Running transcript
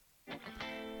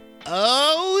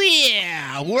Oh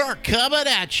yeah, we're coming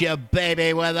at you,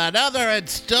 baby, with another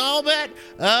installment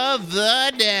of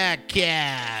the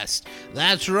Netcast.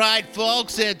 That's right,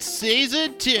 folks, it's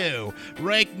Season 2,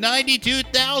 ranked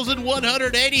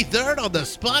 92,183rd on the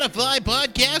Spotify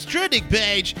podcast trending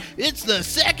page. It's the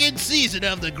second season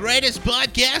of the greatest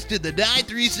podcast in the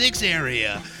 936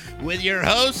 area. With your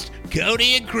hosts,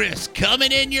 Cody and Chris,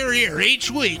 coming in your ear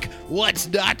each week,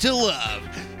 what's not to love?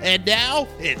 And now,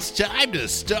 it's time to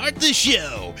start the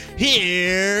show.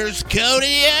 Here's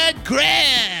Cody and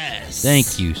Chris.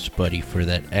 Thank you, Spuddy, for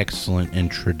that excellent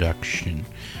introduction.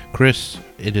 Chris,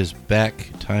 it is back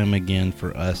time again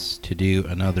for us to do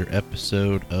another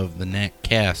episode of the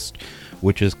Netcast,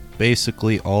 which is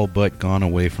basically all but gone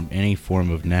away from any form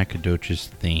of Nacogdoches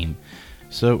theme.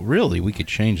 So, really, we could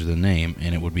change the name,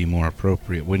 and it would be more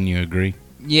appropriate, wouldn't you agree?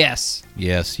 Yes.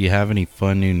 Yes. You have any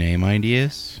fun new name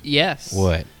ideas? Yes.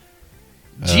 What?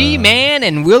 G-Man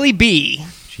and Willie B.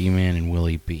 G-Man and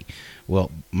Willie B. Well,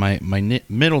 my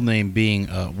middle name being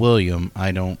William,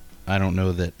 I don't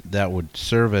know that would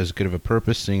serve as good of a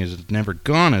purpose, seeing as it's never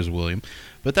gone as William.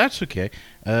 But that's okay.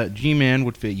 G-Man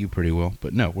would fit you pretty well.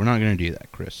 But no, we're not going to do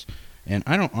that, Chris. And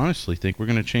I don't honestly think we're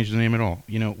going to change the name at all.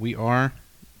 You know, we are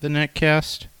the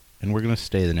Netcast, and we're going to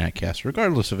stay the Netcast,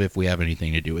 regardless of if we have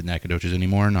anything to do with Nacogdoches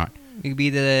anymore or not. We could be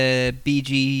the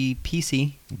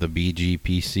BGPC. The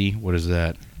BGPC? What is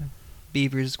that?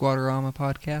 Beavers Guadarrama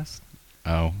Podcast.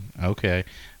 Oh, okay.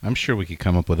 I'm sure we could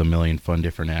come up with a million fun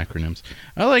different acronyms.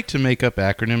 I like to make up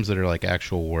acronyms that are like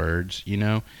actual words, you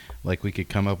know? Like we could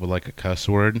come up with like a cuss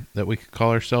word that we could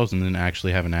call ourselves and then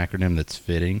actually have an acronym that's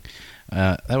fitting.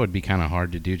 That would be kind of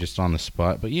hard to do just on the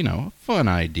spot, but you know, fun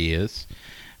ideas.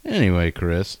 Anyway,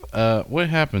 Chris, what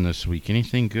happened this week?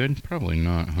 Anything good? Probably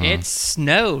not, huh? It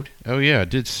snowed. Oh, yeah, it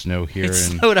did snow here. It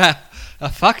snowed a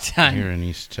fuck ton. Here in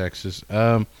East Texas.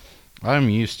 I'm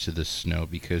used to the snow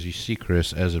because, you see,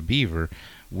 Chris, as a beaver,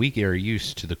 we are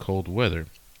used to the cold weather.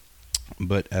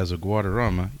 But as a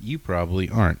Guadarrama, you probably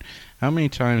aren't. How many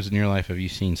times in your life have you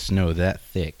seen snow that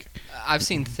thick? I've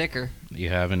seen thicker. You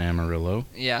have in Amarillo?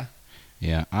 Yeah.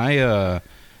 Yeah,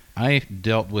 I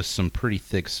dealt with some pretty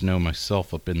thick snow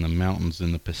myself up in the mountains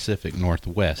in the Pacific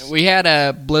Northwest. We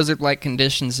had blizzard-like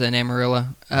conditions in Amarillo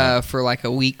for like a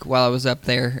week while I was up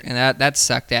there, and that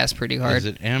sucked ass pretty hard. Is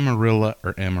it Amarillo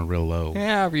or Amarillo?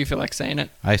 Yeah, however you feel like saying it.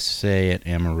 I say it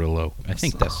Amarillo. I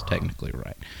think that's technically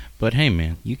right. But hey,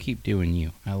 man, you keep doing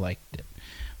you. I liked it.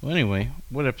 Well, anyway,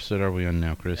 what episode are we on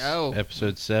now, Chris? Oh.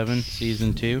 Episode 7,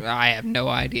 Season 2? I have no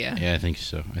idea. Yeah, I think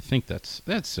so. I think that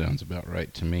sounds about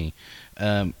right to me.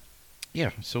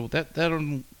 Yeah, so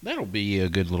that'll be a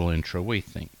good little intro. What do you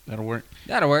think? That'll work?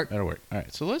 That'll work. That'll work. All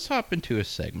right, so let's hop into a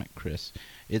segment, Chris.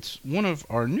 It's one of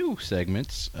our new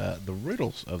segments, the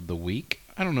Riddles of the Week.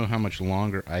 I don't know how much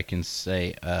longer I can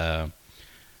say,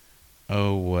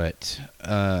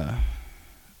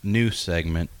 new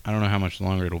segment. I don't know how much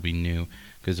longer it'll be new,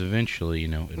 because eventually, you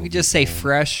know, it'll We just say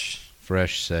fresh.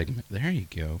 Fresh segment. There you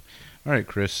go. All right,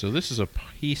 Chris, so this is a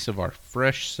piece of our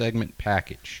fresh segment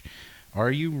package. Are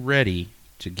you ready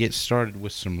to get started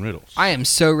with some riddles? I am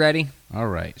so ready. All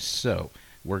right, so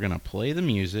we're going to play the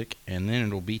music, and then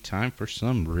it'll be time for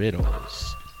some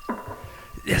riddles.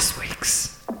 This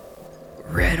week's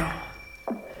riddle.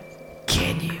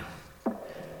 Can you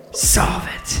solve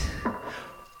it?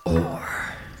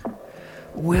 Or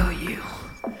will you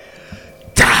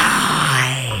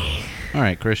die? All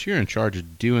right, Chris, you're in charge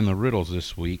of doing the riddles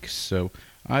this week, so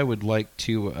I would like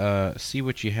to see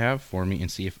what you have for me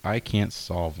and see if I can't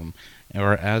solve them.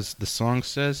 Or as the song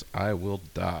says, I will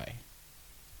die.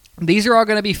 These are all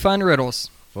going to be fun riddles.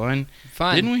 Fun?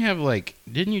 Fun.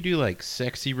 Didn't you do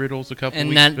sexy riddles a couple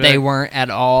weeks And back? they weren't at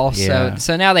all, Yeah.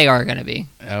 so now they are going to be.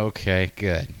 Okay,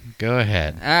 good. Go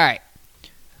ahead. All right.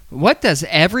 What does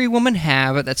every woman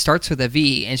have that starts with a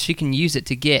V and she can use it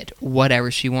to get whatever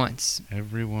she wants?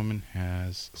 Every woman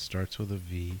starts with a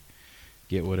V.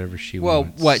 Get whatever she Well,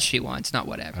 wants. what she wants, not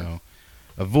whatever. Oh.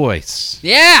 A voice.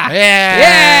 Yeah!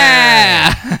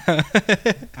 Yeah!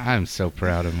 Yeah! I'm so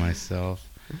proud of myself.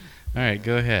 All right,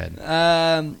 go ahead.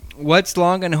 What's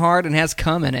long and hard and has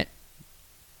cum in it?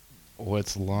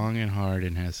 What's long and hard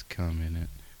and has cum in it?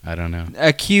 I don't know.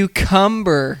 A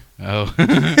cucumber. Oh.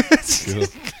 Cool.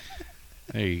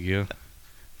 There you go.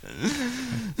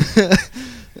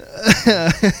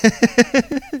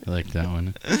 I like that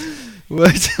one.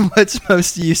 What's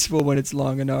most useful when it's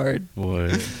long and hard?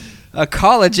 What? A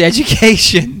college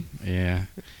education. Yeah.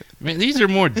 Man, these are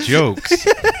more jokes.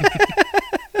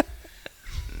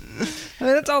 I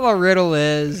mean, that's all a riddle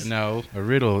is. No, a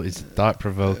riddle is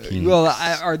thought-provoking. Well,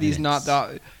 are these not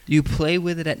thought? Do you play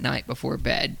with it at night before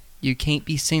bed? You can't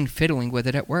be seen fiddling with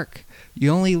it at work. You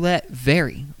only let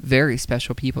very, very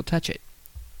special people touch it.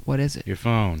 What is it? Your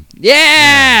phone.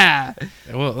 Yeah!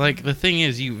 Well, like, the thing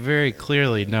is, you very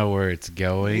clearly know where it's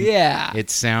going. Yeah.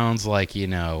 It sounds like you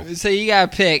know. So you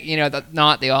gotta pick,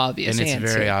 not the obvious And it's answer.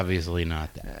 very obviously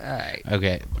not that. All right.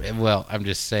 Okay, well, I'm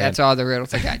just saying. That's all the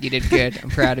riddles I got. You did good. I'm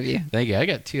proud of you. Thank you. I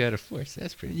got 2 out of 4, so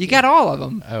that's pretty You good. got all of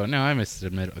them. Oh, no, I missed a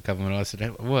couple of minutes.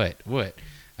 What?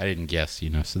 I didn't guess,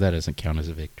 so that doesn't count as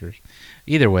a victory.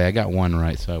 Either way, I got 1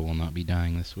 right, so I will not be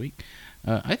dying this week.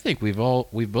 I think we've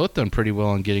both done pretty well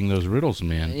on getting those riddles,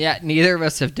 man. Yeah, neither of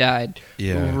us have died.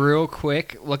 Yeah. Real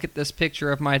quick, look at this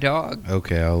picture of my dog.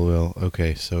 Okay, I will.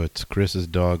 Okay, so it's Chris's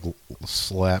dog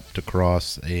slapped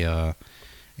across a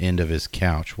end of his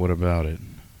couch. What about it?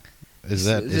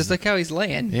 Just look how he's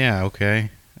laying. Yeah, okay.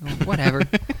 Whatever.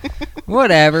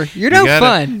 Whatever. You're no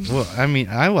fun. Well, I mean,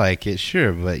 I like it,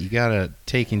 sure, but you gotta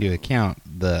take into account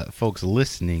the folks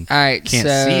listening. All right, can't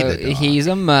so see the dog. he's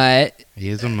a mutt. He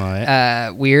is a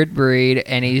mutt. Weird breed,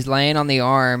 and he's laying on the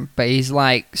arm, but he's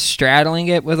like straddling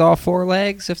it with all 4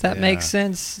 legs, if that makes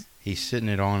sense. He's sitting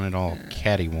it on it all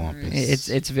cattywampus.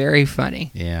 It's very funny.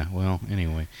 Yeah, well,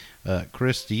 anyway.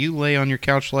 Chris, do you lay on your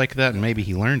couch like that, and maybe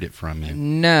he learned it from you?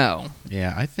 No.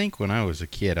 Yeah, I think when I was a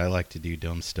kid, I liked to do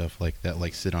dumb stuff like that,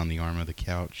 like sit on the arm of the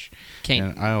couch.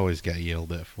 And I always got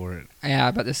yelled at for it. Yeah, I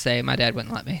was about to say, my dad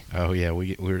wouldn't let me. Oh, yeah,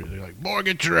 we were like, boy,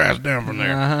 get your ass down from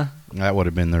there. Uh-huh. That would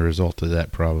have been the result of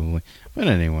that, probably. But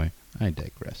anyway, I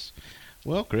digress.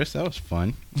 Well, Chris, that was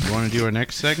fun. You want to do our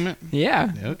next segment?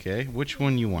 Yeah. Okay. Which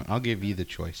one you want? I'll give you the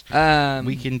choice.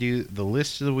 We can do the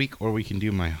list of the week, or we can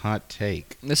do my hot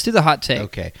take. Let's do the hot take.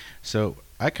 Okay. So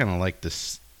I kind of like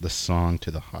the song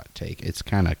to the hot take. It's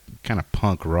kind of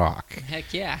punk rock.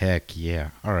 Heck yeah. Heck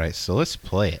yeah. All right. So let's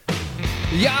play it.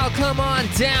 Y'all come on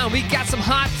down, we got some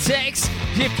hot takes.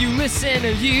 If you listen,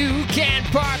 you can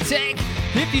partake.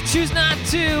 If you choose not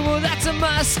to, well, that's a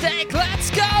mistake. Let's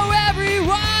go,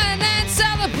 everyone, and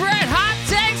celebrate. Hot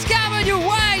takes coming your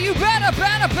way. You better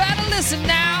listen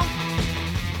now.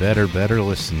 Better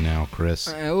listen now, Chris.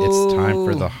 It's time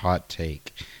for the hot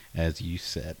take, as you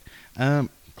said.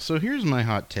 So here's my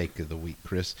hot take of the week,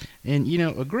 Chris. And,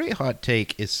 a great hot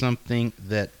take is something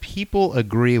that people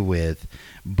agree with,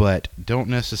 but don't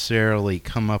necessarily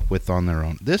come up with on their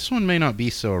own. This one may not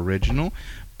be so original,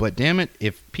 but damn it,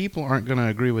 if people aren't going to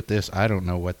agree with this, I don't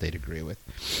know what they'd agree with.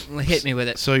 Hit me with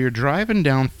it. So you're driving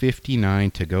down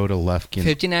 59 to go to Lufkin.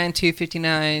 59,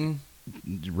 259.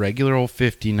 Regular old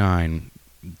 59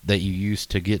 that you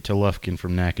used to get to Lufkin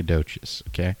from Nacogdoches,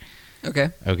 okay?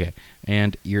 Okay.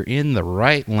 And you're in the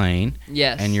right lane.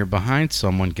 Yes. And you're behind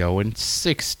someone going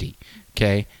 60,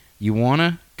 okay? You want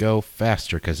to go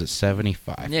faster because it's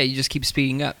 75. Yeah, you just keep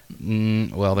speeding up.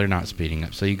 Well, they're not speeding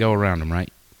up. So you go around them,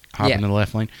 right? Hop into the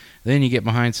left lane. Then you get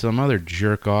behind some other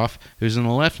jerk-off who's in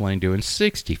the left lane doing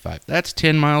 65. That's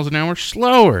 10 miles an hour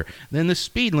slower than the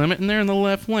speed limit, and they're in the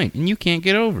left lane. And you can't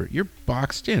get over it. You're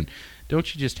boxed in.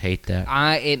 Don't you just hate that?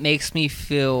 It makes me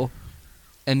feel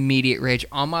immediate rage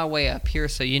on my way up here,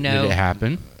 so Did it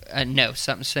happen? No,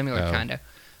 something similar, kind of.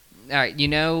 All right,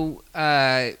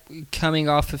 coming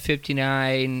off of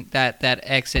 59, that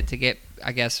exit to get,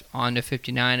 I guess, onto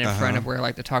 59 in front of where,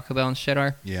 like, the Taco Bell and shit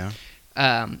are. Yeah.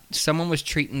 Someone was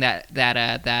treating that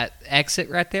exit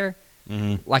right there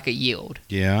like a yield.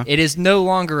 Yeah. It is no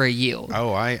longer a yield.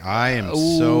 Oh, I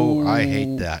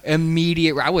hate that.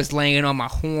 Immediate. I was laying on my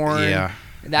horn. Yeah.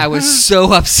 I was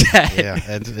so upset. Yeah,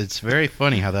 and it's very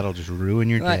funny how that'll just ruin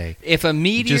your day. If a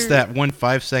meteor, just that 1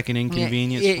 5-second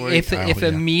inconvenience for you. If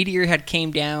a meteor had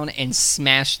came down and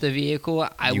smashed the vehicle,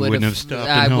 I wouldn't have stopped.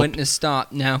 I wouldn't have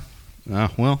stopped. No.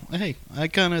 Well, hey, I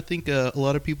kind of think a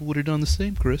lot of people would have done the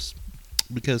same, Chris,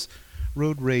 because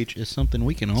road rage is something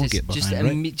we can all get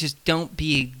behind, right? Just don't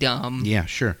be dumb. Yeah,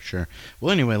 sure.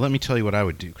 Well, anyway, let me tell you what I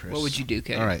would do, Chris. What would you do,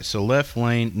 Cody? All right, so left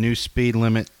lane, new speed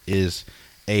limit is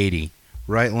 80.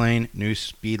 Right lane, new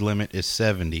speed limit is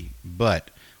 70.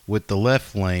 But with the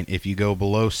left lane, if you go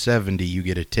below 70, you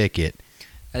get a ticket.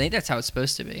 I think that's how it's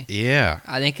supposed to be. Yeah.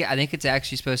 I think it's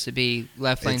actually supposed to be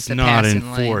left lane it's to not pass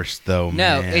enforced, though,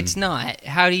 no, man. No, it's not.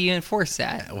 How do you enforce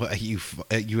that? Well, you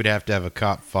would have to have a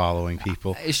cop following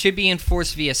people. It should be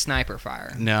enforced via sniper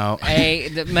fire. No.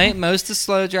 Most of the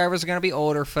slow drivers are going to be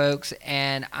older folks,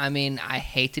 and, I mean, I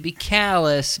hate to be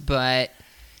callous, but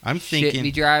I'm thinking shouldn't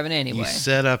be driving anyway. You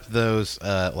set up those,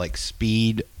 like,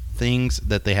 speed things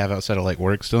that they have outside of, like,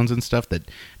 work stones and stuff that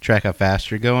track how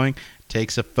fast you're going.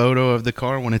 Takes a photo of the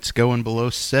car when it's going below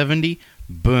 70,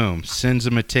 boom, sends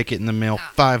them a ticket in the mail,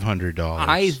 $500.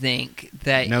 I think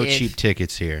that no cheap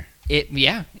tickets here.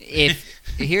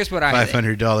 Here's what I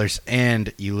 $500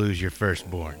 and you lose your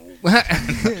firstborn.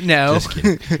 No. Just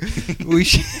kidding. We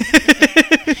should.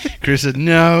 Chris said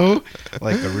no,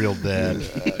 like a real dad.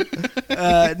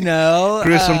 No.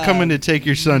 Chris, I'm coming to take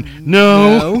your son.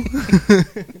 No.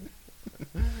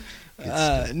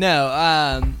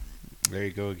 No. There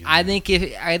you go again. I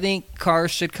think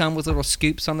cars should come with little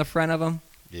scoops on the front of them.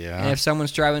 Yeah. And if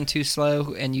someone's driving too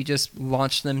slow and you just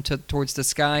launch them towards the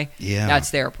sky, that's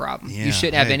their problem. Yeah, You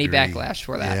shouldn't have any agree. backlash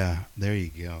for that. Yeah, there you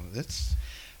go.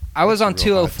 I was on That's a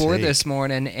real hot 204 take. this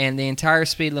morning, and the entire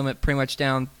speed limit pretty much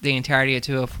down the entirety of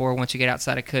 204 once you get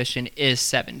outside of Cushion is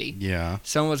 70. Yeah.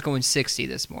 Someone was going 60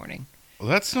 this morning. Well,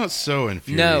 that's not so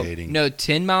infuriating. No,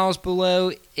 10 miles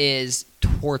below is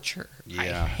torture. I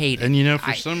Yeah. hate it. And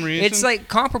for some reason, It's like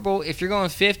comparable if you're going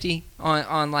 50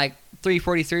 on like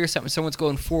 343 or something, someone's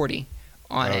going 40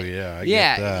 on it. Oh yeah, I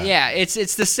Yeah, get that. yeah,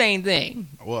 it's the same thing.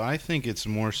 Well, I think it's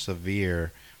more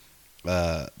severe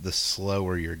the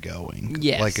slower you're going.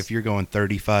 Yes. Like if you're going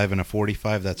 35 and a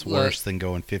 45, that's Look, worse than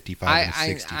going 55 and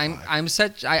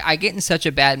 65. I get in such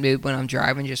a bad mood when I'm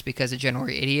driving just because of general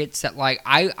idiots that like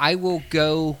I will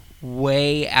go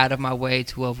way out of my way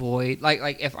to avoid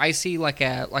like if I see like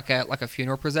a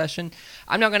funeral procession,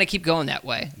 I'm not gonna keep going that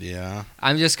way. Yeah.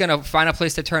 I'm just gonna find a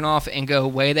place to turn off and go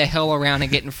way the hell around and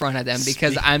get in front of them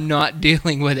because I'm not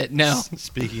dealing with it. No.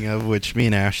 Speaking of which, me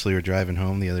and Ashley were driving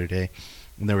home the other day,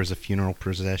 and there was a funeral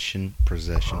procession.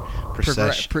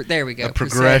 There we go. A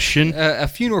progression. A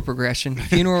funeral progression.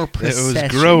 Funeral procession.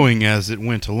 It was growing as it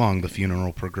went along. The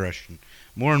funeral progression.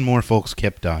 More and more folks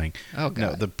kept dying. Oh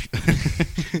god. No,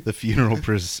 the funeral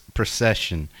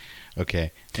procession.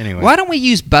 Okay. Anyway. Why don't we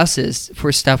use buses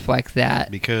for stuff like that?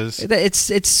 Because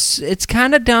It's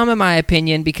kind of dumb in my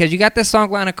opinion because you got this long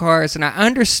line of cars and I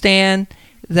understand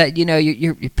that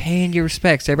you're paying your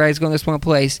respects. Everybody's going this one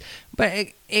place, but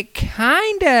it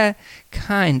kind of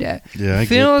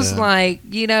feels like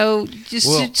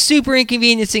super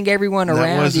inconveniencing everyone around you.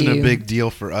 That wasn't a big deal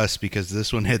for us because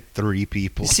this one had 3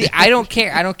 people. See, I don't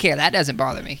care. That doesn't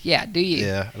bother me. Yeah, do you?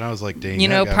 Yeah, and I was like, dang,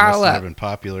 that guy pile must up. Have been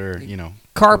popular.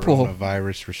 Carpool.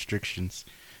 Coronavirus restrictions.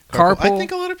 Carpool. I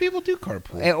think a lot of people do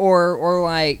carpool. Or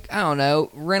like I don't know,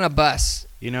 rent a bus.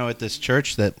 At this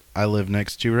church that I live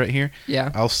next to right here,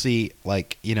 Yeah. I'll see,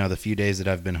 like, the few days that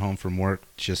I've been home from work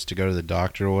just to go to the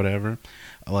doctor or whatever,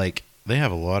 like, they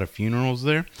have a lot of funerals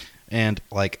there, and,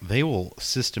 like, they will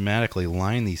systematically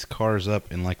line these cars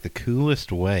up in, like, the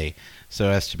coolest way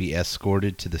so as to be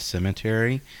escorted to the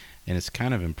cemetery, and it's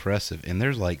kind of impressive. And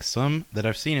there's, like, some that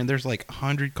I've seen, and there's, like,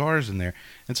 100 cars in there,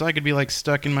 and so I could be, like,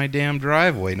 stuck in my damn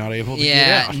driveway, not able to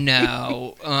get out.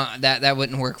 No, that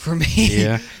wouldn't work for me.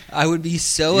 Yeah. I would be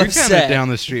so You're upset. kind of down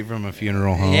the street from a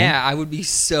funeral home. Yeah, I would be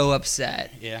so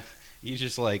upset. Yeah. You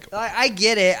just like I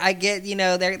get it. I get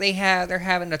they're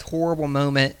having a horrible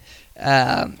moment,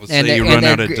 Let's say you run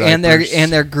out of diapers.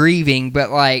 and they're grieving.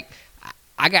 But like,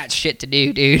 I got shit to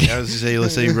do, dude. I was gonna say,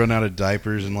 let's say you run out of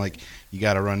diapers and like you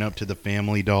got to run up to the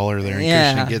Family Dollar there in Yeah.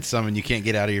 Cushing and get some, and you can't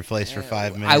get out of your place for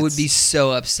 5 minutes. I would be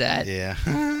so upset. Yeah.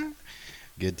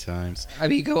 Good times. I'd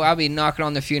be knocking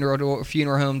on the funeral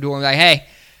home door and be like, hey.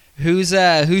 Who's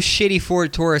shitty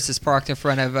Ford Taurus is parked in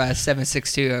front of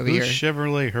 762 over Who's here?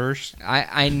 Chevrolet Hearst?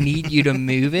 I need you to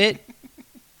move it.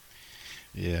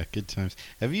 Yeah, good times.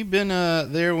 Have you been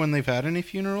there when they've had any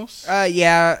funerals?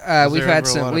 Yeah, Was we've there had ever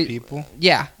some. a lot of people.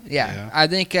 Yeah. Yeah. I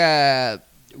think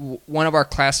one of our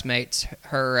classmates,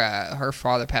 her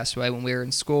father passed away when we were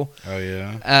in school. Oh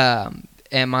yeah.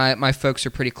 And my folks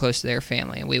are pretty close to their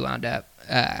family, and we wound up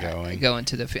going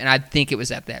to and I think it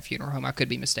was at that funeral home. I could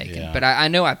be mistaken, Yeah. but I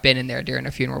know I've been in there during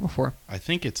a funeral before. I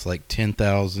think it's like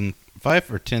 $5,000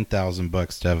 or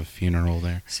 $10,000 to have a funeral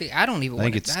there. See, I don't even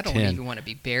want to. I don't 10. even want to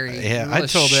be buried. Yeah, Well, I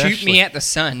told shoot Ashley. me at the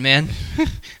sun, man.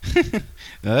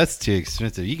 No, that's too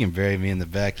expensive. You can bury me in the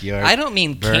backyard. I don't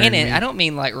mean burn cannon. me. I don't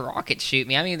mean like rocket shoot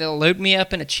me. I mean they'll load me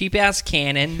up in a cheap ass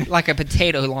cannon, like a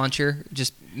potato launcher,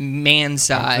 just man I'm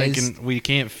size. thinking we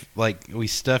can't we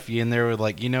stuff you in there with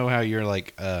like how you're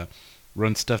like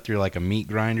run stuff through like a meat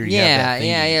grinder. You have that thing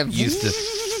yeah. you used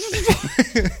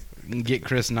to get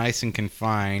Chris nice and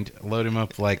confined, load him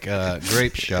up like a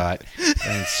grape shot,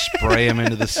 and spray him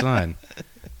into the sun.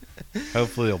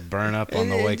 Hopefully he'll burn up on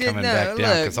the way coming back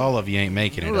down because all of you ain't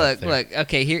making it up there. Look.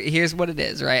 Okay, here's what it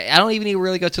is, right? I don't even need to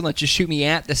really go to lunch. Just shoot me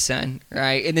at the sun,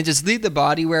 right? And then just leave the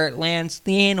body where it lands.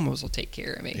 The animals will take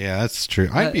care of me. Yeah, that's true.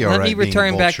 I'd be all Let right. me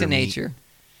return being back to vulture meat. nature.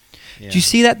 Yeah. Do you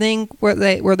see that thing where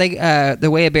they the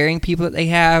way of burying people that they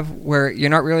have, where you're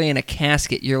not really in a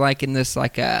casket, you're like in this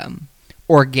like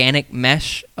organic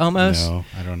mesh almost. No,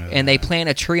 I don't know. And they plant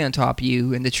a tree on top of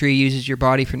you, and the tree uses your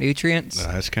body for nutrients.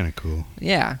 That's kind of cool.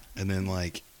 Yeah. And then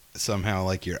like somehow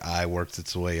like your eye works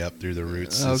its way up through the root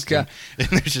Oh, system, God. and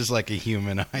there's just like a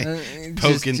human eye Just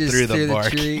poking through the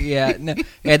bark. tree. Yeah, no.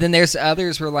 And then there's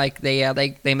others where like they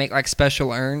make like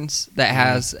special urns that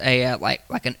has a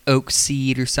like an oak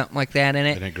seed or something like that in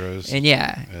it, And it grows. and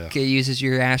it uses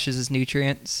your ashes as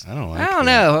nutrients. I don't like I don't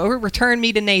that. know. Return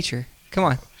me to nature. Come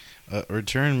on.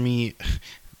 Return me,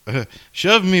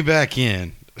 shove me back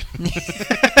in.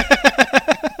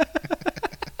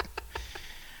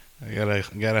 I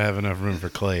gotta have enough room for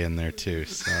clay in there too.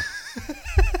 So,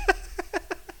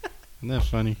 isn't that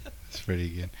funny? That's pretty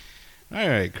good. All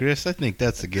right, Chris. I think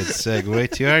that's a good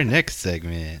segue to our next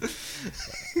segment.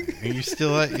 Are you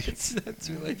still at? That's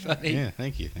really funny. Yeah,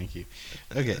 thank you.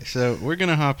 Okay, so we're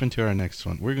gonna hop into our next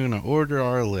one. We're gonna order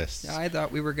our lists. I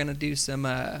thought we were gonna do some.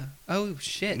 Oh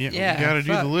shit! Yeah, Yeah, we gotta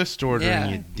do the list ordering, Yeah.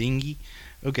 you dingy.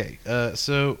 Okay,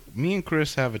 so me and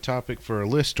Chris have a topic for our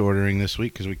list ordering this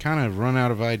week because we kind of run out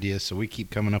of ideas, so we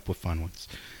keep coming up with fun ones.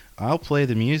 I'll play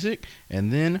the music,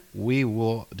 and then we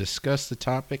will discuss the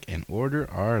topic and order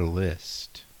our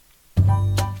list.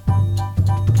 We'll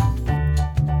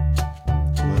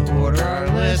order our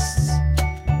lists.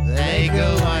 They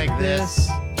go like this.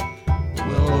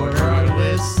 We'll order our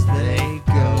lists. They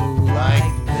go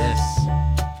like this.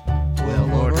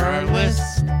 We'll order our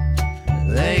lists.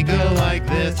 They go like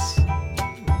this.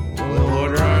 We'll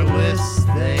order our lists.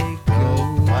 They go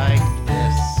like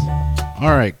this.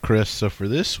 All right, Chris, so for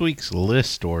this week's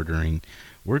list ordering,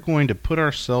 we're going to put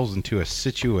ourselves into a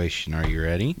situation. Are you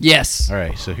ready? Yes. All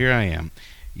right, so here I am.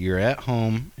 You're at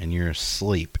home and you're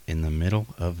asleep in the middle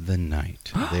of the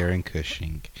night there in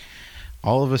Cushing.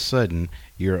 All of a sudden,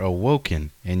 you're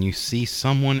awoken and you see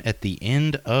someone at the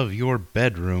end of your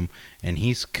bedroom and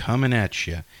he's coming at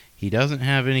you. He doesn't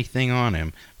have anything on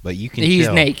him, but you can He's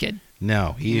tell. naked.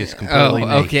 No, he is completely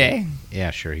naked. Okay.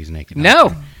 Yeah, sure, he's naked.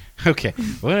 No. Okay,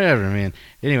 whatever, man.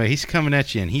 Anyway, he's coming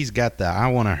at you, and he's got the I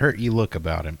want to hurt you look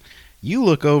about him. You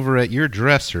look over at your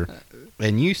dresser,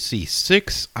 and you see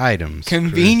 6 items.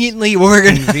 Conveniently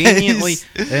organized. Conveniently,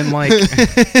 and like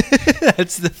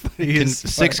That's the funniest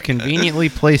 6 part. conveniently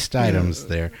placed items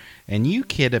there. And you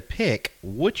get to pick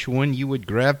which one you would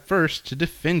grab first to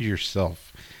defend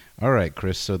yourself. All right,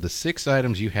 Chris, so the 6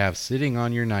 items you have sitting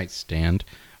on your nightstand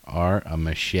are a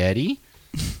machete.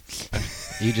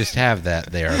 You just have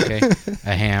that there, okay?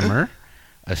 A hammer,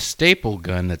 a staple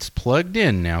gun that's plugged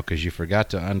in now because you forgot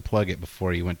to unplug it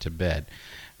before you went to bed,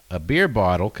 a beer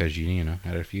bottle because you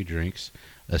had a few drinks,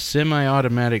 a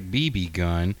semi-automatic BB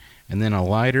gun, and then a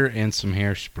lighter and some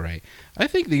hairspray. I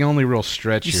think the only real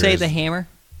stretch Did you here say is- the hammer?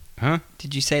 Huh?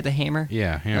 Did you say the hammer?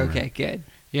 Yeah, hammer. Okay, good.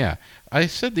 Yeah, I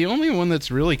said the only one that's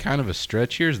really kind of a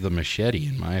stretch here is the machete,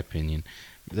 in my opinion.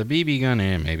 The BB gun,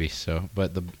 maybe so,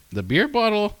 but the beer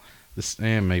bottle,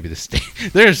 maybe the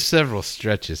there's several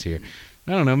stretches here.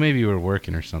 I don't know, maybe you were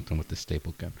working or something with the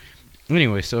staple gun.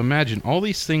 Anyway, so imagine all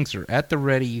these things are at the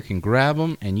ready. You can grab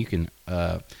them and you can,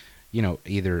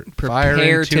 either fire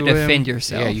Prepare into to them. defend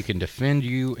yourself. Yeah, you can defend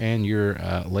you and your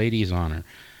lady's honor.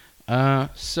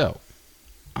 So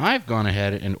I've gone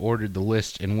ahead and ordered the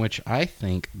list in which I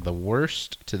think the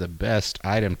worst to the best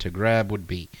item to grab would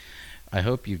be. I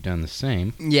hope you've done the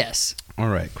same. Yes. All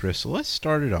right, Chris, so let's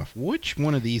start it off. Which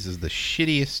one of these is the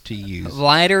shittiest to use?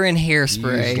 Lighter and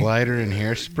hairspray. Use lighter and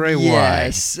hairspray?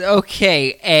 Yes.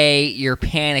 Okay. A, you're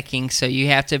panicking, so you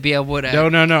have to be able to. Why?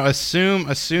 No. Assume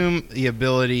the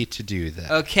ability to do that.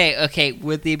 Okay.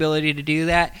 With the ability to do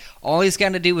that, all he's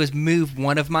got to do is move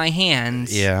one of my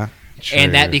hands. Yeah.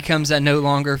 And that true. becomes a no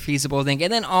longer feasible thing.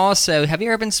 And then also, have you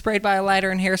ever been sprayed by a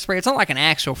lighter and hairspray? It's not like an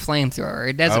actual flamethrower.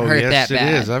 It doesn't hurt yes, that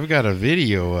bad. it is. I've got a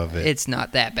video of it. It's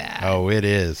not that bad. Oh, it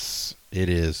is. It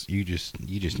is. You just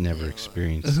never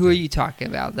experienced Who are it. you talking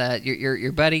about? That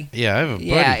your buddy? Yeah, I have a buddy.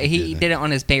 Yeah, who he that. did it on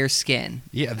his bare skin.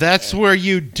 Yeah, that's where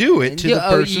you do it to the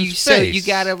person's face. So you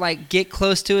gotta like get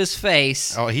close to his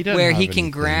face. Oh, he doesn't where have he can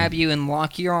anything. grab you and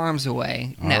lock your arms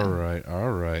away. No. All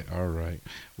right.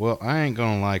 Well, I ain't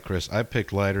gonna lie, Chris. I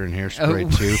picked lighter and hairspray Oh.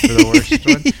 too for the worst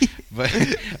one,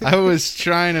 but I was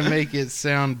trying to make it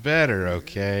sound better.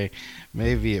 Okay,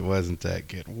 maybe it wasn't that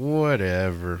good.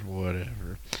 Whatever.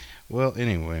 Well,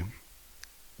 anyway,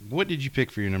 what did you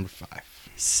pick for your number 5?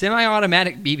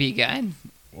 Semi-automatic BB gun.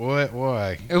 What?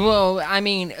 Why? Well, I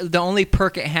mean, the only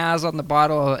perk it has on the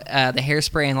bottle, the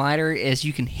hairspray and lighter, is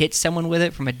you can hit someone with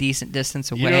it from a decent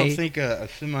distance away. You don't think a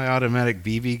semi-automatic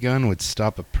BB gun would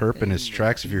stop a perp in his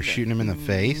tracks if you're shooting him in the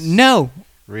face? No.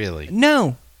 Really?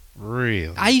 No.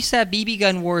 Really? I used to have BB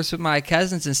gun wars with my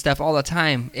cousins and stuff all the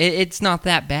time. It's not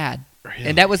that bad. Really?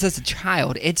 And that was as a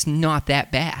child. It's not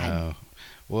that bad. Oh.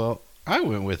 Well, I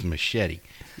went with machete.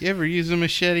 You ever use a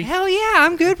machete? Hell yeah,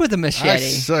 I'm good with a I machete.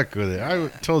 suck with it. I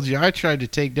told you I tried to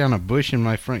take down a bush in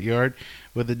my front yard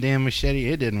with a damn machete.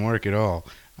 It didn't work at all.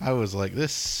 I was like,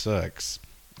 this sucks.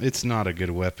 It's not a good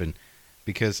weapon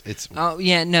because it's... Oh,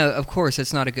 yeah, no, of course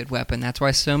it's not a good weapon. That's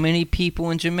why so many people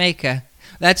in Jamaica...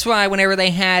 That's why whenever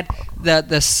they had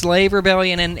the slave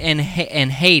rebellion in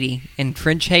Haiti, in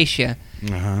French Haiti,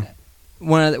 Uh-huh.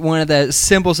 one of the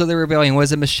symbols of the rebellion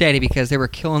was a machete because they were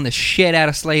killing the shit out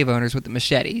of slave owners with the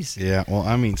machetes. Yeah, well,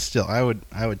 I mean, still, I would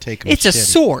take a It's machete. a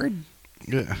sword.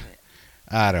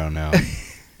 I don't know.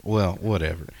 Well,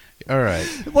 whatever. All right.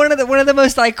 One of the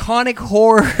most iconic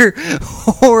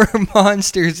horror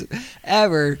monsters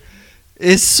ever.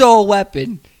 His sole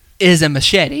weapon is a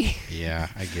machete. Yeah,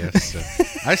 I guess so.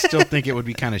 I still think it would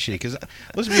be kind of shitty because,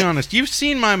 let's be honest, you've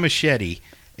seen my machete.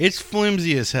 It's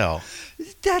flimsy as hell.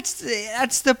 That's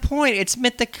the point. It's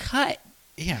meant to cut.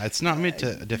 Yeah, it's not meant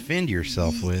to defend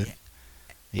yourself with.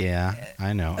 Yeah,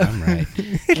 I know. I'm right.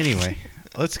 Anyway,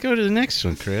 let's go to the next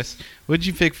one, Chris. What'd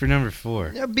you pick for number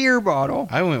 4? A beer bottle.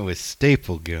 I went with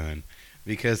staple gun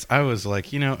because I was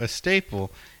like, a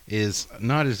staple is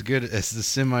not as good as the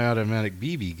semi-automatic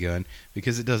BB gun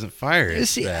because it doesn't fire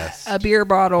as fast. A beer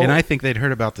bottle. And I think they'd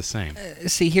heard about the same.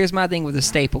 See, here's my thing with a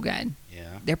staple gun.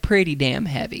 Yeah. They're pretty damn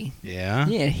heavy. Yeah.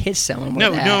 You can't hit someone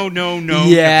with No.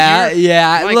 Yeah,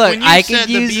 yeah. Like, Look, when you I said can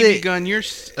use the BB it. gun, you're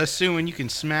assuming you can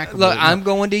smack. Look, I'm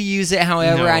going to use it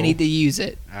however I No. need to use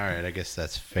it. All right, I guess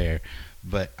that's fair,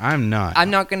 but I'm not. I'm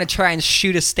not going to try and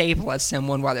shoot a staple at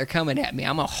someone while they're coming at me.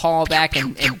 I'm going to haul back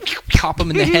and pop them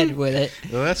in the head with it.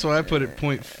 Well, that's why I put it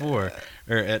 .4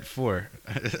 or at 4.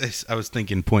 I was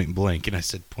thinking point blank, and I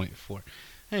said .4.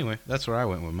 Anyway, that's where I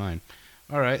went with mine.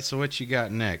 All right, so what you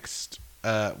got next?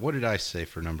 What did I say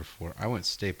for number 4? I went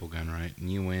staple gun, right? And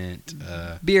you went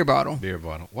Beer bottle. beer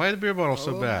bottle. Why is the beer bottle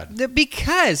so bad?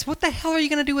 Because what the hell are you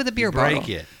going to do with a beer You bottle? break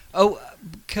it. Oh,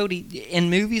 Cody, in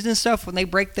movies and stuff, when they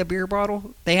break the beer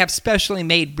bottle, they have specially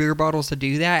made beer bottles to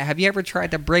do that. Have you ever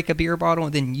tried to break a beer bottle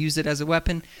and then use it as a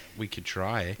weapon? We could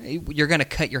try. You're going to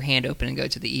cut your hand open and go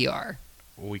to the ER.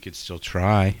 Well, we could still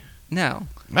try. No.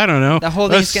 I don't know. The whole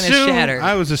thing's going to shatter.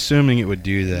 I was assuming it would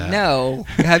do that. No.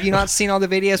 Have you not seen all the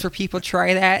videos where people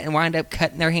try that and wind up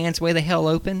cutting their hands way the hell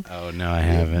open? Oh, no, I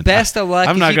haven't. Best of luck.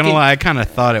 I'm not going to lie. I kind of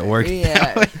thought it worked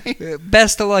that way.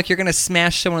 Best of luck. You're going to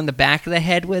smash someone in the back of the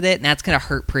head with it, and that's going to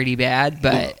hurt pretty bad.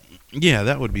 But yeah,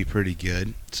 that would be pretty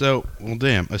good. So, well,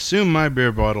 damn. Assume my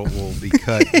beer bottle will be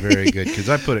cut very good because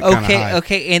I put it kind of high.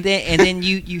 Okay, and then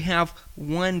you have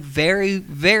one very,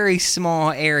 very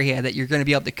small area that you're going to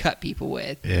be able to cut people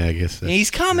with. Yeah, I guess that's... And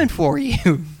he's coming for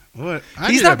you. What?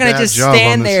 He's not going to just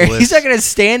stand there. He's not going to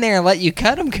stand there and let you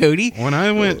cut him, Cody. When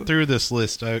I went through this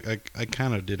list, I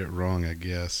kind of did it wrong, I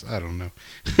guess. I don't know.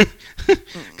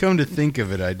 Come to think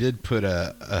of it, I did put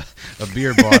a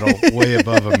beer bottle way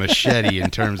above a machete in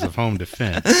terms of home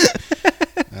defense.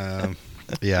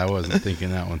 Yeah, I wasn't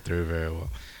thinking that one through very well.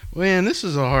 Man, this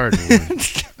is a hard one.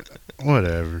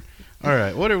 Whatever. All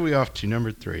right, what are we off to?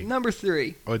 Number 3. Number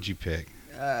 3. What'd you pick?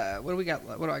 What do we got?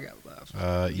 What do I got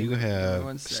left? You One have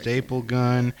second. staple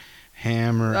gun,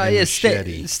 hammer, and Yeah,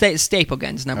 machete. staple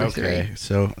guns, number 3. Okay,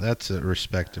 so that's a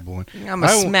respectable one. I'm going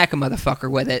to smack a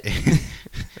motherfucker with it.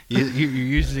 You're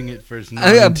using it for its a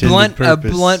non-intended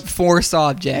purpose. blunt force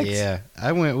object. Yeah,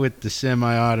 I went with the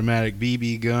semi-automatic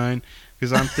BB gun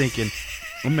because I'm thinking,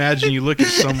 imagine you look at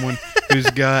someone who's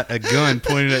got a gun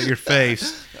pointed at your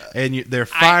face and they're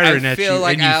firing at you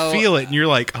like and you feel it and you're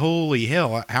like, holy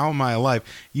hell, how am I alive?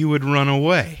 You would run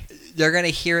away. They're going to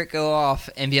hear it go off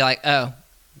and be like, oh,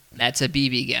 that's a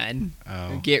BB gun.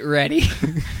 Oh. Get ready.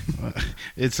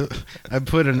 I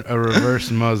put a reverse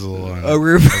muzzle on it. A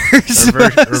reverse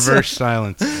muzzle. Reverse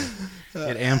silencer.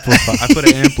 I put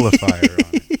an amplifier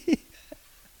on it.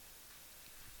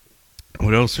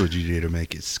 What else would you do to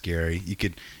make it scary? You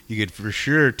could for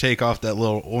sure take off that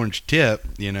little orange tip,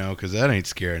 because that ain't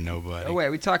scaring nobody. Oh, wait,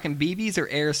 are we talking BBs or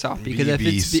airsoft? Because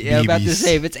BBs, I'm about to BBs.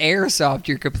 say, if it's airsoft,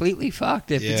 you're completely fucked.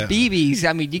 If it's Yeah. BBs,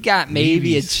 I mean, you got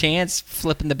maybe a BBs. chance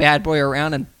flipping the bad boy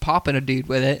around and popping a dude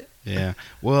with it. Yeah.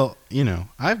 Well,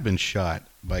 I've been shot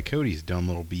by Cody's dumb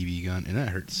little BB gun, and that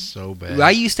hurts so bad.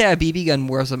 I used to have BB gun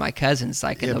wars with my cousins,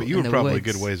 like Yeah, in but you in were the probably woods.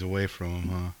 a good ways away from him,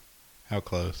 huh? How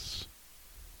close?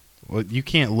 Well, you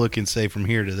can't look and say from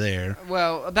here to there.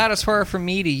 Well, about as far for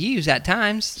me to use at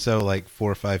times. So like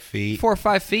 4 or 5 feet. 4 or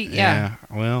 5 feet, yeah.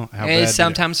 Well, how And bad? it's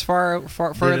sometimes further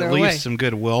did it away. leave some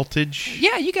good weltage?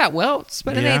 Yeah, you got welts,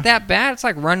 but it Yeah. ain't that bad. It's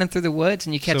like running through the woods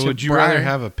and you catch So a would you briar. rather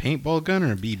have a paintball gun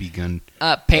or a BB gun?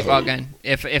 Paintball gun.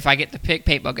 If I get to pick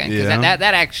paintball gun, because Yeah.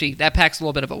 that packs a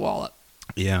little bit of a wallop.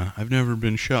 Yeah, I've never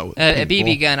been shot with A paintball.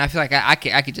 BB gun, I feel like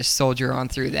I could just soldier on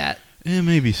through that. Yeah,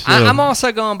 maybe so. I'm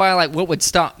also going by like what would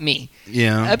stop me.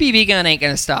 Yeah. A BB gun ain't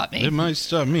gonna stop me. It might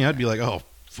stop me. I'd be like, oh,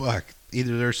 fuck.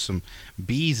 Either there's some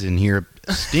bees in here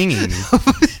stinging me.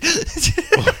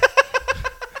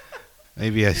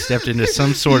 Maybe I stepped into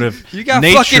some sort of You got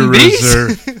nature fucking bees?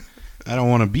 reserve. I don't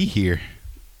want to be here.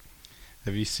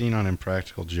 Have you seen on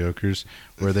Impractical Jokers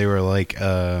where they were like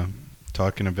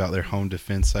talking about their home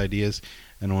defense ideas,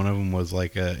 and one of them was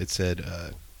like it said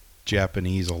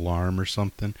Japanese alarm or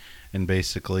something, and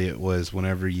basically it was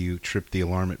whenever you tripped the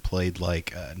alarm, it played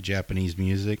like Japanese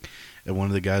music. And one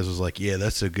of the guys was like, yeah,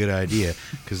 that's a good idea,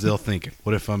 because they'll think,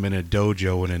 what if I'm in a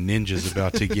dojo and a ninja's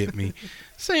about to get me?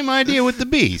 Same idea with the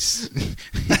bees.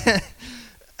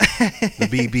 The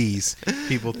BBs.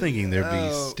 People thinking they're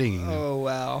bees stinging them. Oh,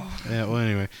 wow. Yeah, well,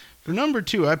 anyway. For number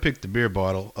 2, I picked the beer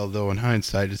bottle, although in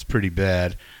hindsight it's pretty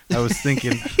bad. I was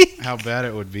thinking how bad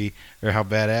it would be, or how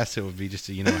badass it would be just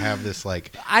to, have this,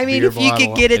 like, I mean, beer if you could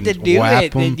bottle get it to and do whap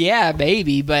it, then 'em. yeah,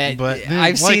 maybe. But then,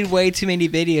 I've like- seen way too many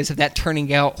videos of that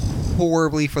turning out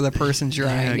horribly for the person Yeah,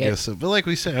 trying I it. guess so. But like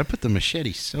we said, I put the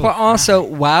machete so But also,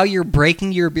 while you're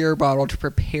breaking your beer bottle to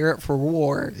prepare it for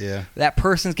war, Yeah, that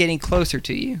person's getting closer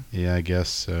to you. yeah, I guess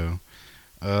so.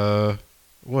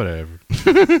 Whatever.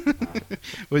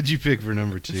 What'd you pick for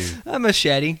number 2? A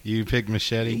machete. You picked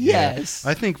machete? Yes.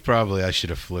 Yeah. I think probably I should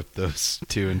have flipped those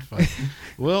 2 and 5.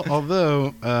 Well,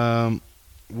 although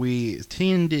we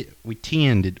tended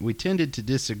to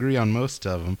disagree on most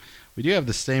of them, we do have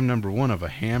the same number 1 of a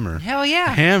hammer. Hell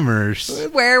yeah. Hammers.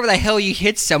 Wherever the hell you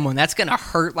hit someone, that's going to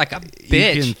hurt like a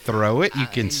bitch. You can throw it. You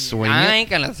can swing I it. ain't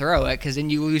going to throw it because then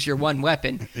you lose your one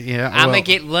weapon. Yeah, I'm well- going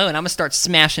to get low and I'm going to start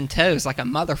smashing toes like a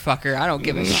motherfucker. I don't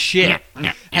give a shit.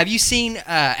 Have you seen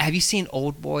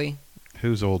Old Boy?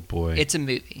 Who's Old Boy? It's a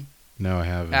movie. No, I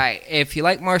haven't. All right, if you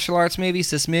like martial arts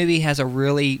movies, this movie has a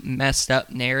really messed up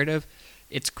narrative.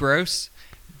 It's gross,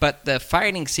 but the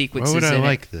fighting Why sequences would I in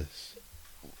like it, this?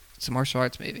 it's a martial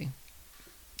arts movie.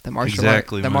 The martial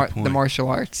Exactly art, my the point. martial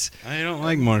arts. I don't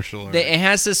like martial arts. It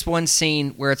has this one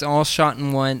scene where it's all shot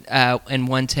in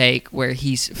one take, where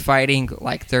he's fighting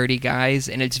like 30 guys,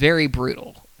 and it's very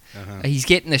brutal. Uh-huh. He's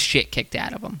getting the shit kicked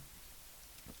out of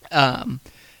him.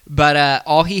 But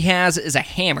all he has is a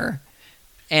hammer.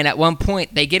 And at one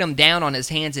point, they get him down on his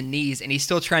hands and knees, and he's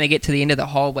still trying to get to the end of the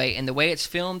hallway. And the way it's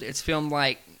filmed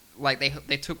like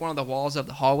they took one of the walls of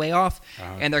the hallway off,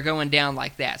 Uh-huh. and they're going down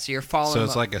like that. So you're following. So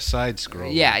it's them. like a side scroll.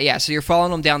 Yeah. So you're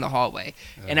following him down the haullway,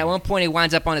 and at one point he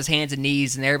winds up on his hands and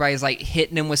knees, and everybody's like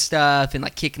hitting him with stuff and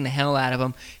like kicking the hell out of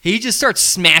him. He just starts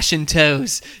smashing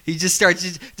toes. He just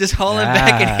starts just hauling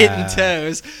back and hitting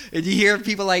toes, and you hear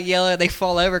people like yelling. They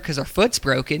fall over because their foot's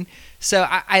broken. So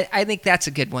I think that's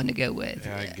a good one to go with.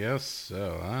 Yeah, I guess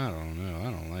so. I don't know.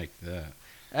 I don't like that.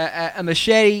 A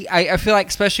machete, I feel like,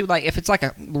 especially like if it's like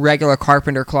a regular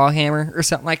carpenter claw hammer or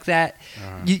something like that,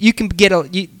 you can get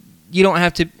you don't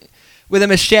have to. With a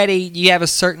machete, you have a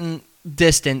certain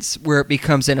distance where it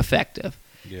becomes ineffective.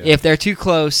 Yeah. If they're too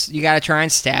close, you got to try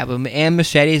and stab them. And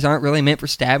machetes aren't really meant for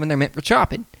stabbing; they're meant for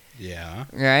chopping. Yeah.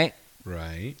 Right.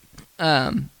 Right.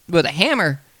 With a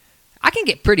hammer, I can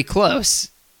get pretty close.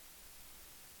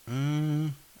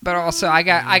 But also, I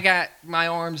got my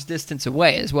arms distance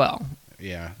away as well.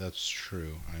 Yeah, that's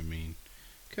true. I mean,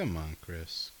 come on,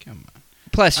 Chris. Come on.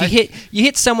 Plus, you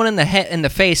hit someone in the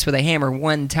face with a hammer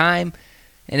one time,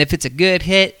 and if it's a good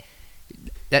hit,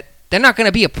 that they're not going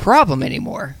to be a problem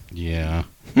anymore. Yeah.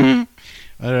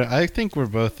 I think we're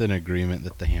both in agreement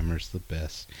that the hammer's the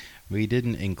best. We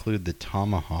didn't include the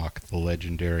tomahawk, the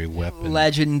legendary weapon.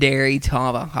 Legendary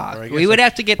tomahawk. Or I guess We would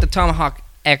have to get the tomahawk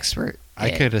expert. I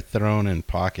could have thrown in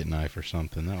pocket knife or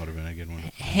something. That would have been a good one.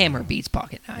 Hammer beats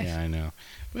pocket knife. Yeah, I know.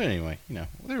 But anyway,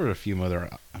 there were a few other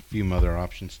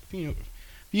options.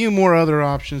 Few more other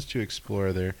options to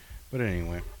explore there. But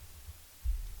anyway,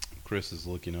 Chris is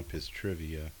looking up his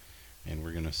trivia, and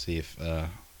we're gonna see if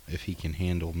he can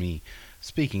handle me.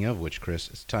 Speaking of which, Chris,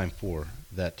 it's time for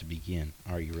that to begin.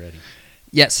 Are you ready?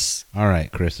 Yes. All right,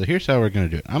 Chris. So here's how we're going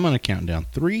to do it. I'm going to count down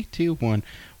 3, 2, 1.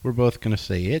 We're both going to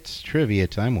say it's trivia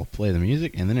time. We'll play the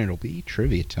music, and then it'll be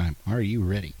trivia time. Are you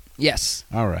ready? Yes.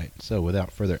 All right. So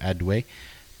without further ado,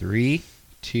 3,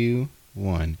 2,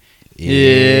 1.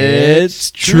 It's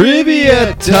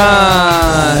trivia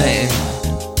time.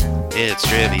 It's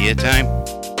trivia time.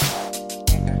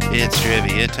 It's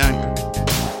trivia time.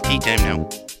 Tea time now.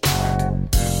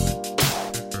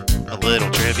 A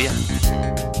little trivia.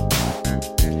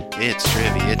 It's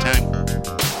trivia time.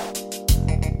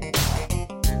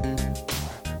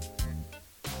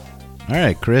 All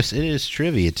right, Chris, it is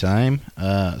trivia time.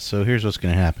 So here's what's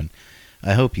going to happen.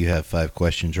 I hope you have 5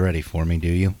 questions ready for me, do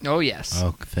you? Oh, yes.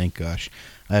 Oh, thank gosh.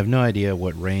 I have no idea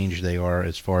what range they are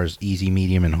as far as easy,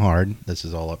 medium, and hard. This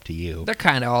is all up to you. They're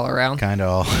kind of all around. Kind of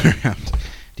all around.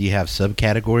 Do you have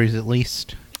subcategories at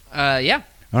least? Yeah.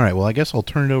 All right, well, I guess I'll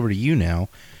turn it over to you now,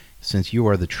 since you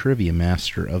are the trivia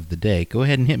master of the day. Go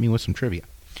ahead and hit me with some trivia.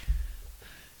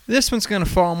 This one's going to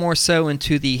fall more so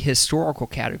into the historical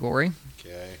category.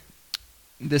 Okay.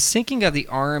 The sinking of the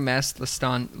RMS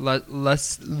Lusitania.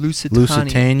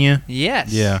 Lusitania?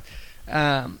 Yes. Yeah.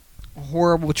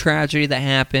 Horrible tragedy that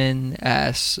happened,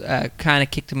 kind of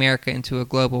kicked America into a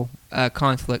global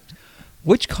conflict.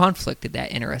 Which conflict did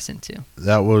that enter us into?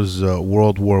 That was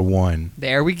World War I.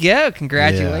 There we go.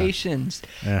 Congratulations.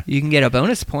 Yeah. You can get a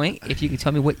bonus point if you can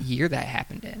tell me what year that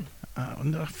happened in.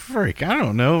 No, freak, I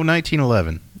don't know.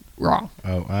 1911. Wrong.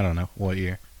 Oh, I don't know. What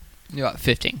year? You're at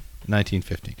 15.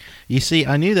 1950. You see,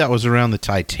 I knew that was around the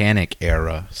Titanic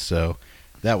era, so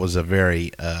that was a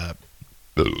very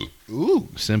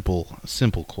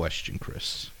simple question,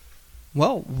 Chris.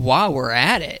 Well, while we're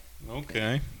at it,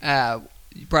 Okay.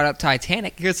 you brought up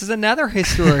Titanic. This is another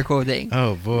historical thing.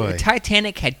 Oh, boy.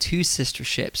 Titanic had 2 sister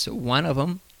ships. One of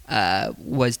them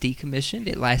was decommissioned.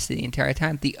 It lasted the entire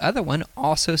time. The other one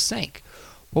also sank.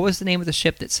 What was the name of the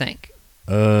ship that sank?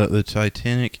 The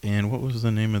Titanic, and what was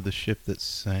the name of the ship that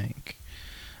sank?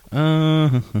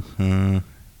 I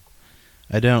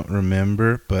don't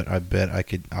remember, but I bet I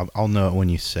could. I'll know it when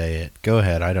you say it. Go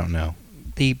ahead. I don't know.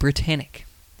 The Britannic.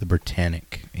 The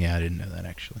Britannic. Yeah, I didn't know that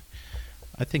actually.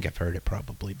 I think I've heard it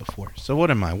probably before. So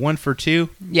what am I? 1 for 2?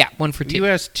 Yeah, 1 for 2. You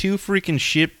asked 2 freaking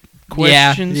ship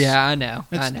questions. Yeah, I know.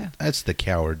 That's the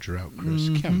coward route, Chris.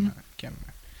 Mhm. Come on.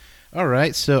 All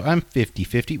right, so I'm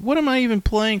 50-50. What am I even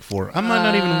playing for? I might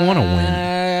not even want to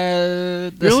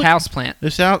win. This Really? houseplant.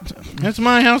 That's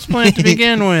my houseplant to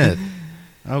begin with.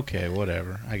 Okay,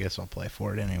 whatever. I guess I'll play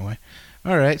for it anyway.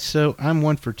 All right, so I'm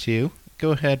 1 for 2.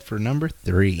 Go ahead for number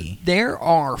 3. There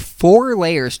are 4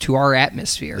 layers to our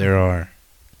atmosphere. There are.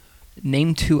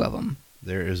 Name 2 of them.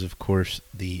 There is, of course,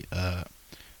 the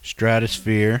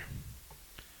stratosphere,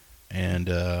 and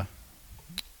well,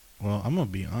 I'm gonna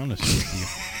be honest with you.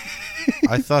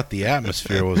 I thought the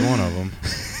atmosphere was one of them.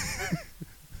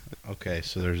 Okay,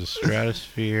 so there's a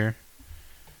stratosphere,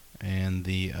 and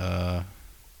the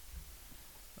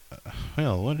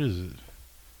well, what is it?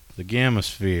 The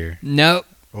gammasphere. Nope.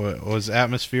 Was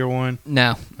atmosphere one?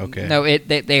 No. Okay. No,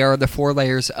 they are the 4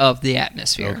 layers of the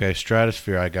atmosphere. Okay,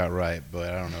 stratosphere I got right,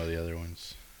 but I don't know the other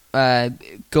ones.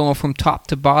 Going from top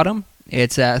to bottom,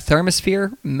 it's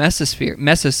thermosphere,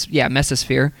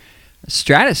 mesosphere,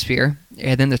 stratosphere,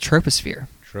 and then the troposphere.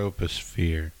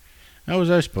 Troposphere. How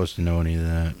was I supposed to know any of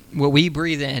that? What we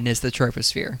breathe in is the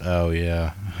troposphere. Oh,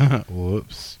 yeah.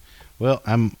 Whoops. Well,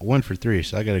 I'm 1 for 3,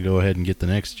 so I got to go ahead and get the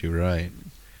next 2 right.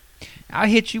 I'll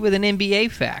hit you with an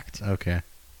NBA fact. Okay.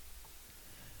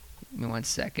 Give me 1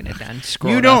 second. It done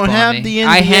scrolled You don't up on have me. the NBA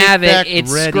I have fact it.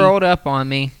 It's ready? scrolled up on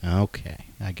me. Okay.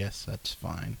 I guess that's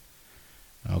fine.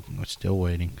 Oh, we're still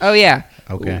waiting. Oh, yeah.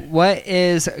 Okay. What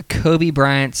is Kobe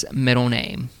Bryant's middle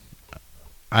name?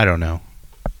 I don't know.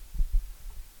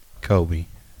 Kobe.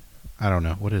 I don't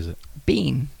know. What is it?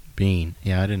 Bean. Bean.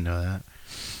 Yeah, I didn't know that.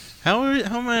 How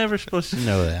am I ever supposed to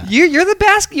know that? You're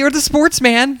the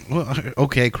sportsman. Well,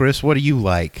 okay, Chris, what do you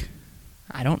like?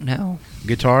 I don't know.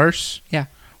 Guitars? Yeah.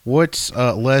 What's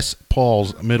Les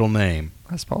Paul's middle name?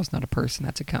 Les Paul's not a person.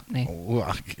 That's a company.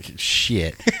 Well,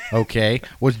 shit. Okay.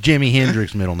 What's Jimi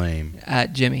Hendrix's middle name?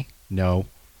 Jimmy. No.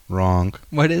 Wrong.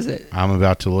 What is it? I'm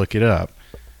about to look it up.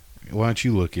 Why don't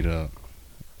you look it up?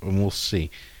 And we'll see.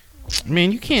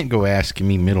 Man, you can't go asking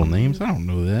me middle names. I don't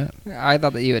know that. I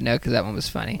thought that you would know because that one was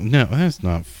funny. No, that's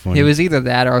not funny. It was either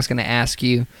that or I was going to ask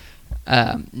you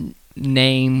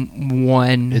name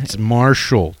one. It's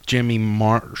Marshall. Jimmy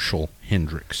Marshall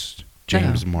Hendrix.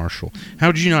 James Marshall.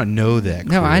 How did you not know that,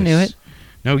 Chris? No, I knew it.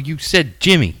 No, you said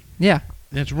Jimmy. Yeah.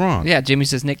 That's wrong. Yeah,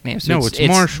 Jimmy's his nickname. So No, it's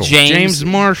Marshall. James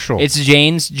Marshall. It's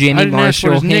James Jimmy I didn't ask Marshall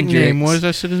what his Hendrix. nickname was.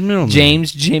 I said his middle name.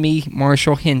 James Jimmy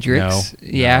Marshall Hendrix. No,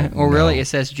 Yeah. no, Well, really, no. it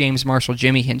says James Marshall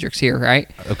Jimmy Hendrix here, right?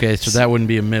 Okay, so that wouldn't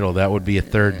be a middle. That would be a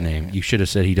third name. You should have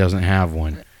said he doesn't have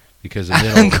one. Because the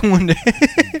I'm middle going to.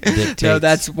 dictates. No,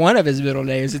 that's one of his middle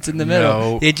names. It's in the middle.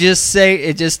 No. It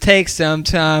just takes some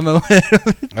time.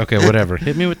 Okay, whatever.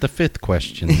 Hit me with the 5th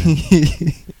question then.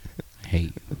 Hey.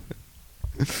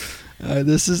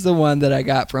 This is the one that I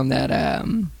got from that.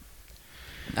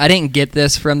 I didn't get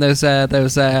this from those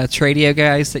Tradio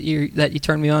guys that you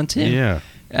turned me on to. Yeah.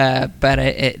 But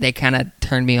they kind of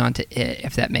turned me on to it,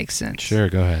 if that makes sense. Sure,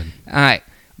 go ahead. All right.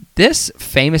 This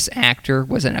famous actor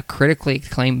was in a critically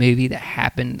acclaimed movie that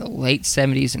happened in the late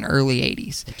 70s and early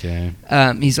 80s. Okay.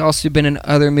 He's also been in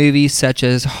other movies such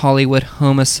as Hollywood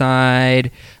Homicide,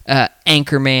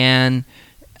 Anchorman,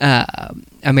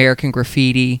 American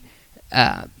Graffiti,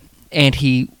 and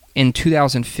he, in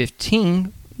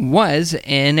 2015, was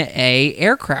in a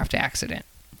aircraft accident.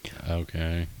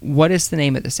 Okay. What is the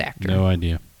name of this actor? No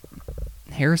idea.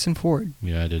 Harrison Ford.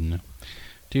 Yeah, I didn't know.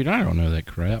 Dude, I don't know that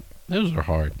crap. Those are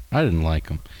hard. I didn't like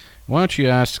them. Why don't you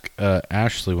ask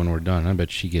Ashley when we're done? I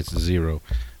bet she gets 0.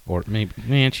 Or maybe,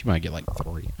 man, she might get like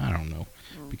 3. I don't know.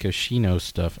 Because she knows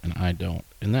stuff and I don't.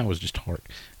 And that was just hard.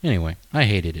 Anyway, I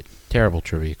hated it. Terrible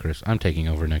trivia, Chris. I'm taking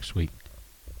over next week.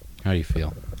 How do you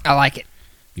feel? I like it.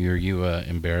 Are you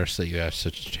embarrassed that you asked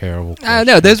such terrible questions?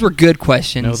 No, those were good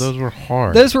questions. No, those were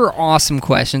hard. Those were awesome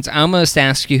questions. I almost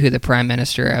asked you who the Prime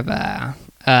Minister of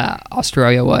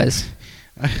Australia was.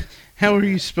 How are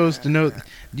you supposed to know?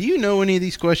 Do you know any of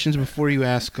these questions before you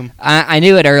ask them? I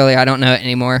knew it earlier. I don't know it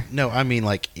anymore. No, I mean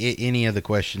like any of the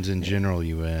questions in general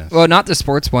you asked. Well, not the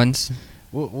sports ones.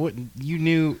 What you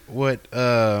knew what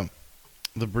the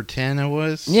Britannia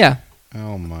was? Yeah.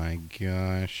 Oh my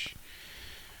gosh.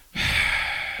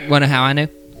 Want to know how I knew?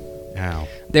 How?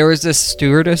 There was this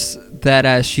stewardess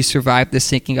that she survived the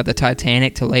sinking of the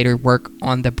Titanic to later work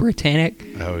on the Britannic.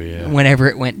 Oh yeah. Whenever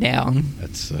it went down.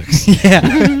 That sucks. Yeah.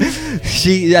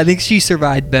 I think she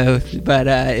survived both, but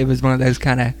it was one of those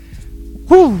kind of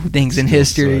things in Still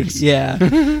history. sucks. Yeah.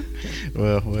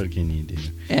 Well, what can you do?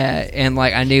 And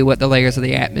like I knew what the layers of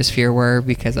the atmosphere were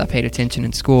because I paid attention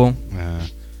in school.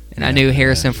 And I knew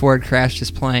Harrison Ford crashed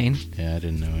his plane. Yeah, I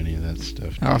didn't know any of that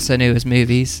stuff. I also knew his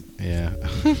movies. Yeah.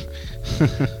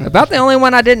 About the only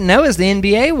one I didn't know is the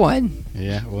NBA one.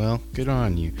 Yeah, well, good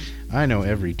on you. I know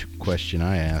every question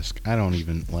I ask. I don't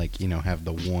even, have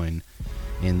the one.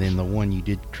 And then the one you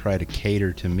did try to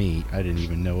cater to me, I didn't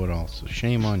even know it all. So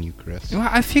shame on you, Chris. Well,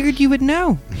 I figured you would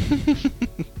know.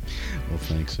 Well,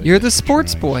 thanks. You're the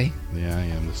sports boy. Yeah, I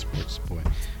am the sports boy.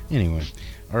 Anyway,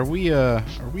 are we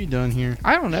done here?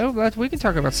 I don't know, but we can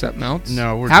talk about something else.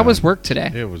 No, we're How done. was work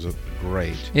today? It was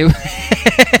great.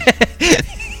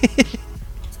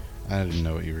 I didn't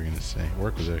know what you were going to say.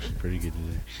 Work was actually pretty good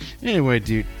today. Anyway,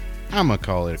 dude, I'm going to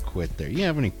call it a quit there. You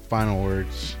have any final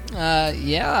words?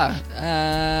 Yeah.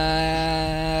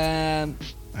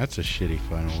 That's a shitty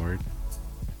final word.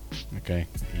 Okay,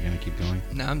 you going to keep going?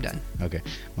 No, I'm done. Okay,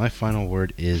 my final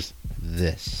word is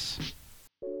this.